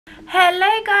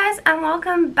Hello guys, and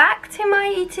welcome back to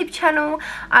my YouTube channel.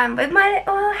 I'm with my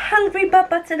little hungry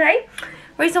bubba today.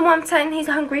 Reason why I'm saying he's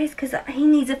hungry is because he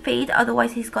needs a feed,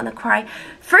 otherwise he's gonna cry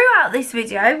throughout this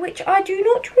video, which I do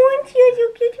not want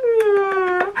you.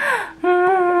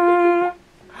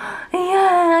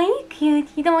 Yeah, you cute.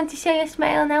 You don't want to show your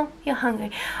smile now? You're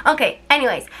hungry. Okay,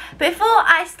 anyways, before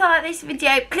I start this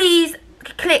video, please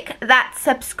click that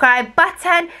subscribe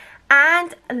button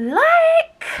and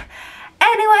like.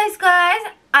 Anyways guys,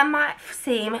 I might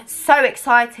seem so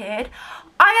excited.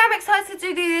 I am excited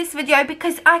to do this video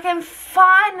because I can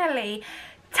finally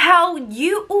tell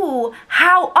you all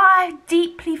how I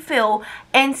deeply feel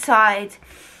inside.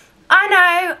 I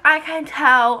know I can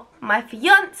tell my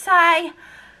fiance,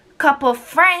 couple of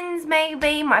friends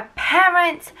maybe, my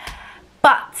parents,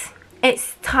 but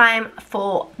it's time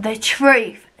for the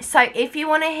truth. So if you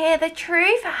want to hear the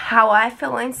truth, how I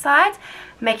feel inside,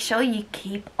 make sure you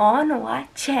keep on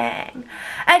watching.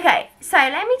 Okay, so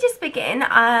let me just begin.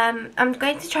 I'm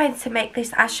going to try to make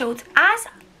this as short as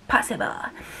possible.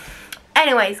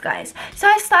 Anyways guys, so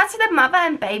I started a mother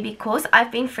and baby course.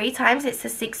 I've been 3 times. It's a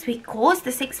 6-week course.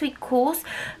 The 6-week course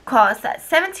costs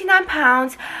 £79.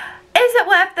 Is it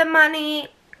worth the money?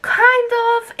 Kind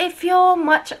of, if you're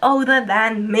much older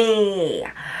than me.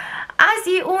 As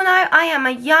you all know, I am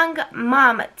a young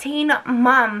mum, teen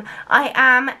mum. I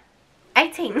am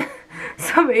 18.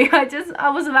 Sorry, I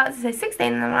was about to say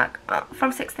 16 and I'm like, oh,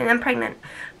 from 16 I'm pregnant.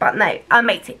 But no, I'm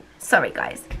 18. Sorry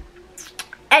guys.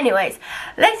 Anyways,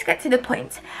 let's get to the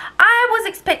point. I was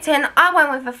expecting, I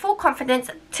went with a full confidence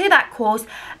to that course,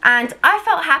 and I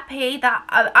felt happy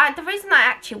that the reason I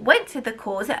actually went to the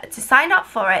course to sign up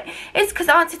for it is because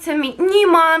I wanted to meet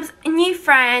new mums, new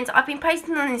friends. I've been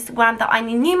posting on Instagram that I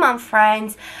need new mum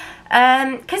friends,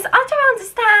 because I don't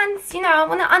understand, you know, I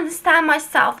want to understand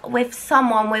myself with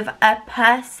someone, with a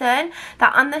person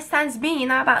that understands me, you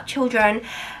know, about children,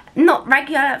 not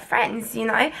regular friends, you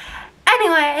know.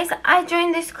 Anyways, I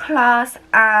joined this class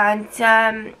and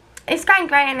it's going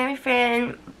great and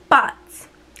everything, but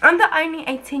I'm the only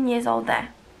 18 years old there.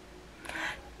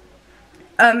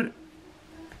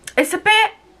 It's a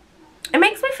bit, it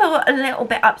makes me feel a little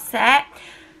bit upset.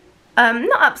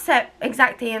 Not upset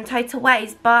exactly in total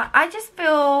ways, but I just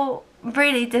feel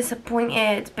really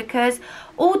disappointed because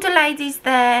all the ladies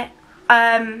there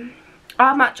are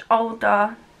much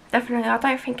older. Definitely, I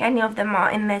don't think any of them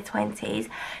are in their 20s.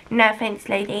 No offense,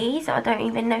 ladies. I don't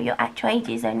even know your actual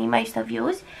ages, only most of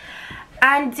yours.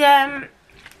 And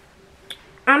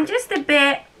I'm just a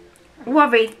bit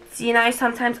worried, you know,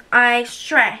 sometimes I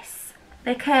stress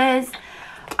because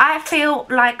I feel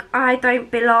like I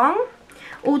don't belong.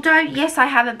 Although, yes, I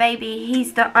have a baby,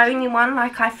 he's the only one,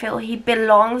 like, I feel he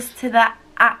belongs to that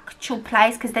actual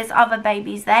place because there's other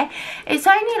babies there. It's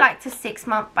only like to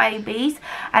 6-month babies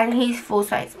and he's 4,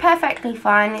 so it's perfectly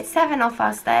fine. It's 7 of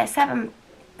us there. 7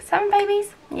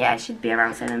 babies? Yeah, it should be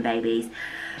around 7 babies.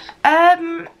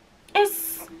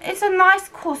 It's a nice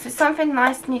course. It's something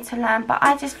nice new to learn, but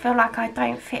I just feel like I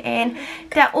don't fit in.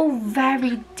 They're all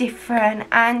very different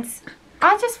and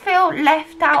I just feel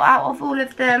left out of all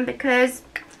of them, because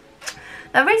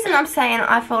the reason I'm saying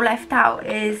I feel left out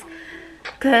is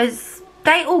because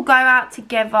they all go out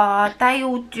together, they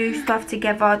all do stuff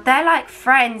together, they're like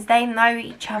friends, they know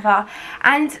each other,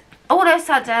 and all of a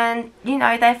sudden, you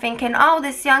know, they're thinking, oh,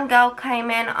 this young girl came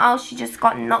in, oh, she just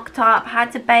got knocked up,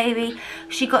 had a baby,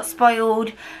 she got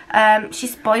spoiled,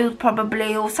 she's spoiled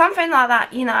probably, or something like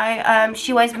that, you know,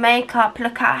 she wears makeup,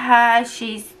 look at her,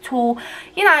 she's tall,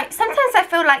 you know. Sometimes I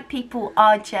feel like people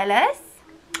are jealous,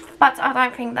 but I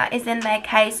don't think that is in their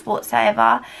case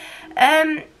whatsoever.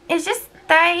 It's just,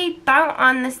 they don't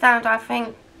understand, I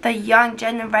think, the young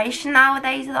generation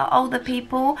nowadays, the older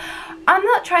people. I'm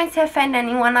not trying to offend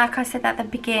anyone, like I said at the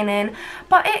beginning,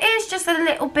 but it is just a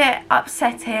little bit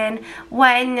upsetting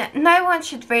when no one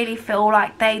should really feel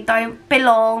like they don't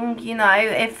belong, you know.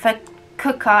 If a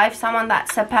cooker, if someone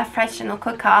that's a professional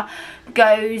cooker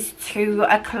goes to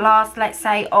a class, let's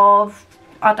say, of,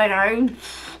 I don't know,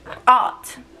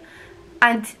 art,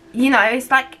 and, you know,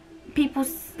 it's like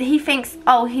he thinks,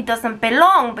 oh, he doesn't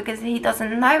belong because he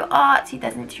doesn't know art, he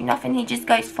doesn't do nothing, he just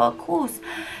goes for a course,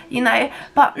 you know.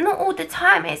 But not all the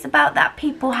time. It's about that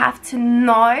people have to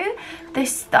know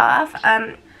this stuff.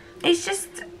 It's just,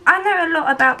 I know a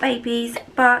lot about babies,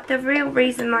 but the real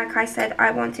reason, like I said,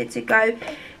 I wanted to go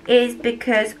is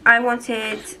because I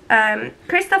wanted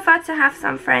Christopher to have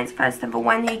some friends, first of all,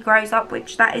 when he grows up,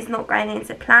 which that is not going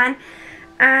into plan.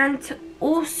 And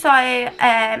also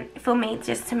for me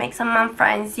just to make some mum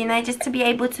friends, you know, just to be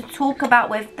able to talk about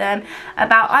with them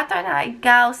about, I don't know,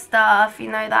 girl stuff, you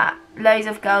know, that loads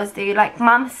of girls do, like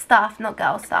mum stuff, not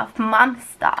girl stuff, mum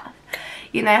stuff.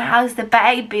 You know, how's the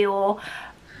baby, or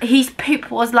his poop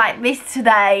was like this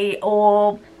today,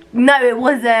 or no it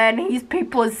wasn't, his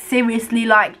poop was seriously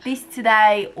like this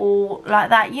today, or like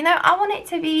that. You know, I want it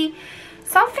to be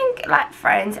something like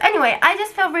friends. Anyway, I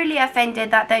just feel really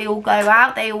offended that they all go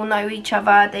out, they all know each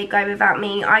other, they go without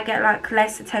me. I get like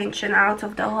less attention out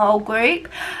of the whole group.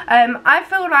 I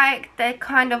feel like they're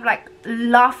kind of like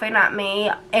laughing at me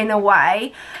in a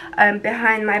way,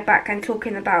 behind my back, and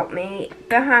talking about me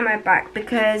behind my back,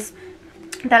 because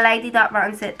the lady that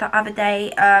runs it the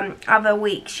other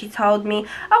week, she told me,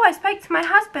 oh, I spoke to my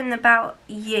husband about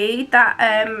you,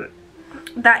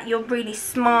 that you're really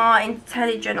smart,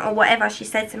 intelligent, or whatever she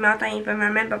said to me. I don't even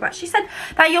remember, but she said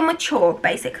that you're mature.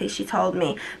 Basically, she told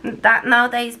me that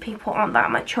nowadays people aren't that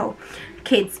mature,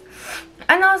 kids.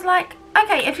 And I was like,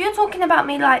 okay, if you're talking about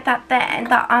me like that then,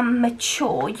 that I'm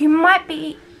mature, you might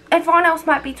be, everyone else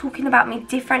might be talking about me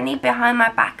differently behind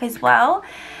my back as well.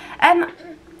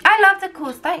 I love the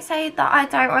course, don't say that I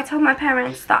don't. I told my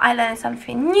parents that I learned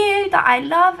something new, that I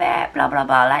love it, blah blah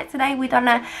blah. Like today we done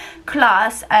a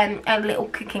class, a little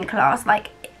cooking class, like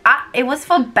it was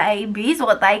for babies,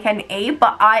 what they can eat,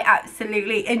 but I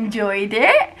absolutely enjoyed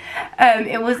it.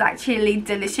 It was actually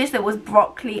delicious. There was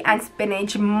broccoli and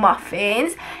spinach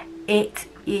muffins. It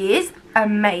is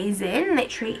amazing,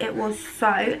 literally it was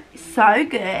so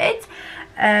good.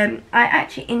 I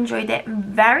actually enjoyed it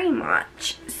very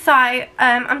much. So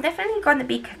I'm definitely going to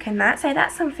be cooking that. So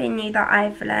that's something new that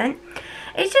I've learned.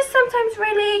 It's just sometimes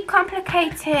really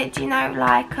complicated, you know,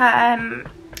 like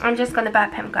I'm just going to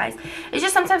burp him, guys. It's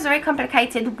just sometimes very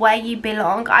complicated where you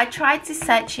belong. I tried to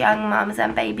search young mums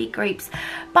and baby groups,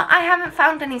 but I haven't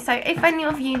found any. So if any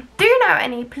of you do know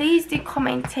any, please do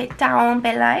comment it down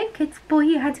below. Kids boy,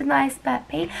 you had a nice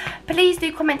burpee. Please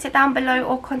do comment it down below,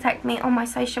 or contact me on my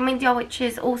social media, which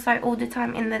is also all the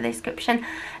time in the description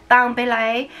down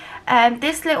below.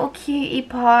 This little cutie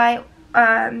pie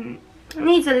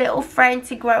needs a little friend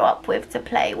to grow up with, to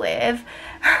play with.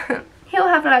 He'll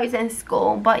have loads in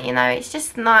school, but you know, it's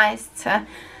just nice to,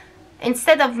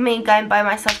 instead of me going by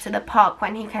myself to the park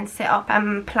when he can sit up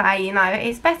and play, you know,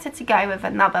 it's better to go with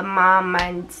another mum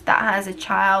and that has a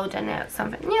child, and it's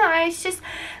something, you know, it's just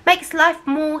makes life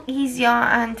more easier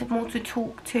and more to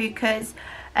talk to, because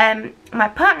my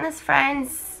partner's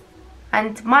friends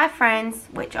and my friends,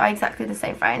 which are exactly the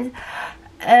same friends,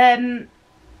 we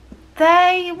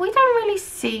don't really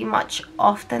see much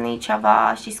often each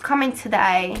other. She's coming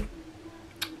today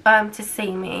to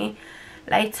see me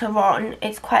later on.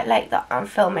 It's quite late that I'm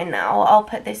filming now. I'll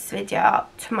put this video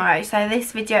up tomorrow, so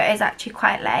this video is actually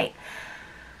quite late.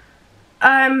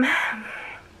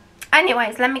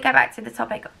 Anyways, let me go back to the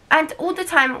topic. And all the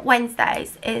time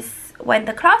Wednesdays is when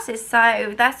the class is,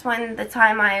 so that's when the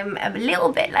time I'm a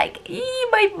little bit like,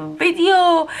 my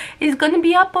video is gonna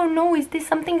be up or no, is this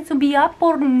something to be up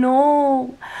or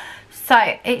no? So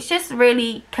it's just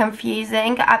really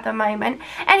confusing at the moment.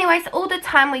 Anyways, all the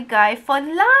time we go for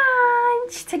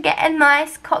lunch to get a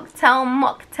nice cocktail,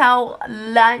 mocktail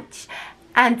lunch.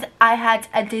 And I had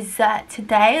a dessert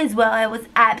today as well. It was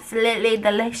absolutely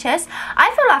delicious.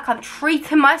 I feel like I'm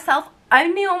treating myself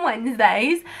only on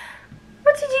Wednesdays.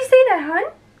 What did you see there,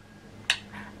 hon?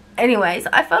 Anyways,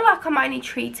 I feel like I'm only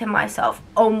treating myself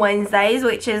on Wednesdays,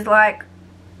 which is like,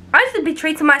 I should be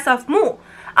treating myself more.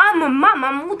 I'm a mum,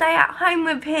 I'm all day at home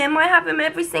with him. I have him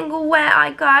every single where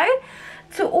I go.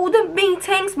 To all the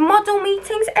meetings, model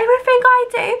meetings, everything I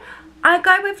do, I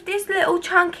go with this little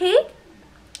chunky.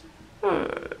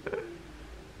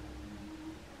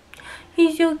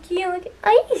 He's so cute.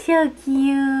 Oh, you're so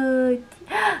cute.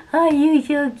 Oh, you're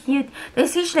so cute.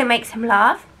 This usually makes him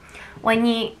laugh when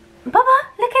you... Baba,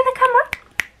 look at the camera.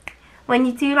 When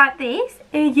you do like this,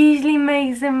 it usually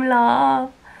makes him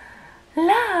laugh.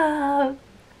 Love.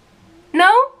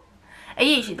 No? It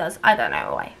usually does. I don't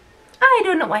know why. I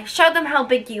don't know why. Show them how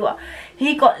big you are.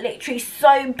 He got literally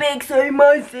so big, so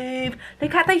massive.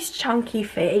 Look at those chunky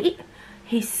feet.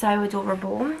 He's so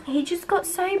adorable. He just got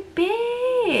so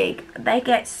big. They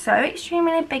get so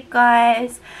extremely big,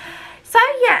 guys. So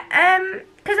yeah,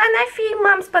 because I know a few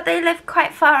mums, but they live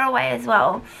quite far away as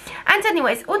well. And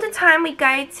anyways, all the time we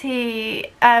go to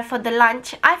for the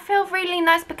lunch, I feel really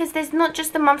nice because there's not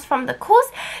just the mums from the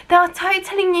course, there are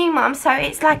totally new mums, so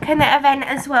it's like an event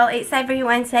as well. It's every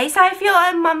Wednesday. So if you're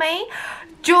a mummy,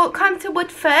 come to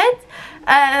Woodford.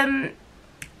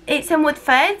 It's in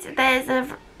Woodford. There's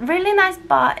a really nice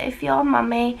bar if you're a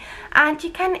mummy, and you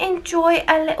can enjoy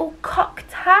a little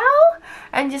cocktail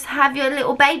and just have your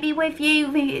little baby with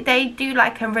you. They do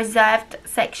like a reserved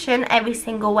section every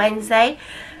single Wednesday,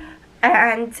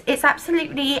 and it's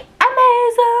absolutely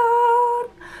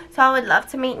amazing. So I would love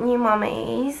to meet new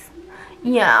mummies.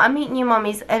 Yeah, I meet new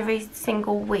mummies every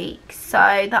single week, so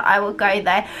that I will go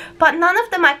there. But none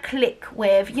of them I click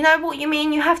with. You know what you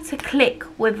mean? You have to click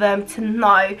with them to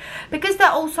know. Because they're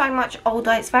all so much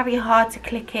older, it's very hard to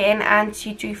click in, and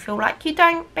you do feel like you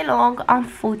don't belong.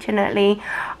 Unfortunately,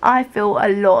 I feel a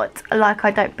lot like I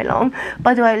don't belong.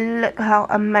 By the way, look how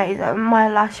amazing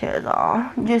my lashes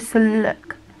are. Just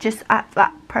look, just at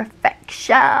that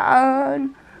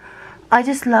perfection. I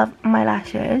just love my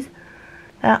lashes.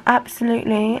 They're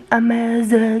absolutely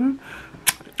amazing.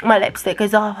 My lipstick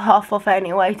is half off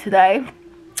anyway today.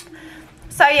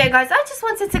 So yeah guys, I just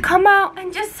wanted to come out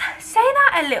and just say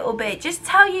that a little bit. Just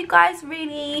tell you guys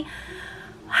really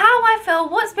how I feel,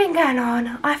 what's been going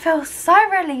on. I feel so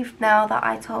relieved now that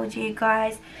I told you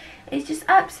guys. It's just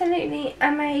absolutely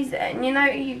amazing. You know,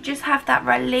 you just have that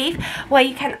relief where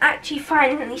you can actually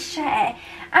finally share.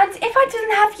 And if I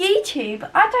didn't have YouTube,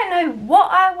 I don't know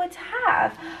what I would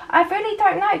have. I really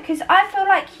don't know, because I feel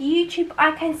like YouTube,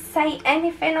 I can say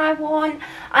anything I want.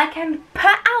 I can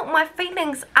put out my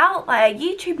feelings out there.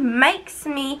 YouTube makes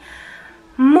me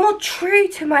more true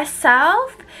to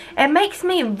myself. It makes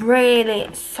me really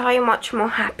so much more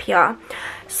happier.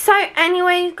 So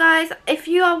anyway guys, if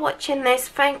you are watching this,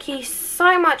 thank you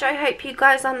so much. I hope you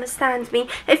guys understand me.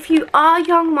 If you are a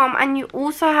young mom and you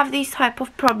also have these type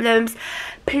of problems,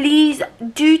 please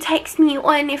do text me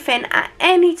or anything at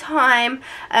any time.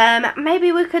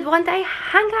 Maybe we could one day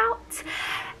hang out.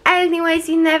 Anyways,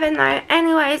 you never know.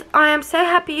 Anyways, I am so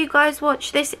happy you guys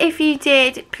watched this. If you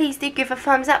did, please do give a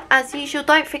thumbs up. As usual,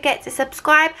 don't forget to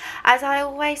subscribe, as I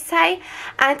always say.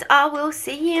 And I will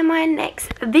see you in my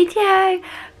next video.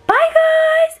 Bye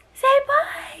guys. Say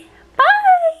bye. Bye.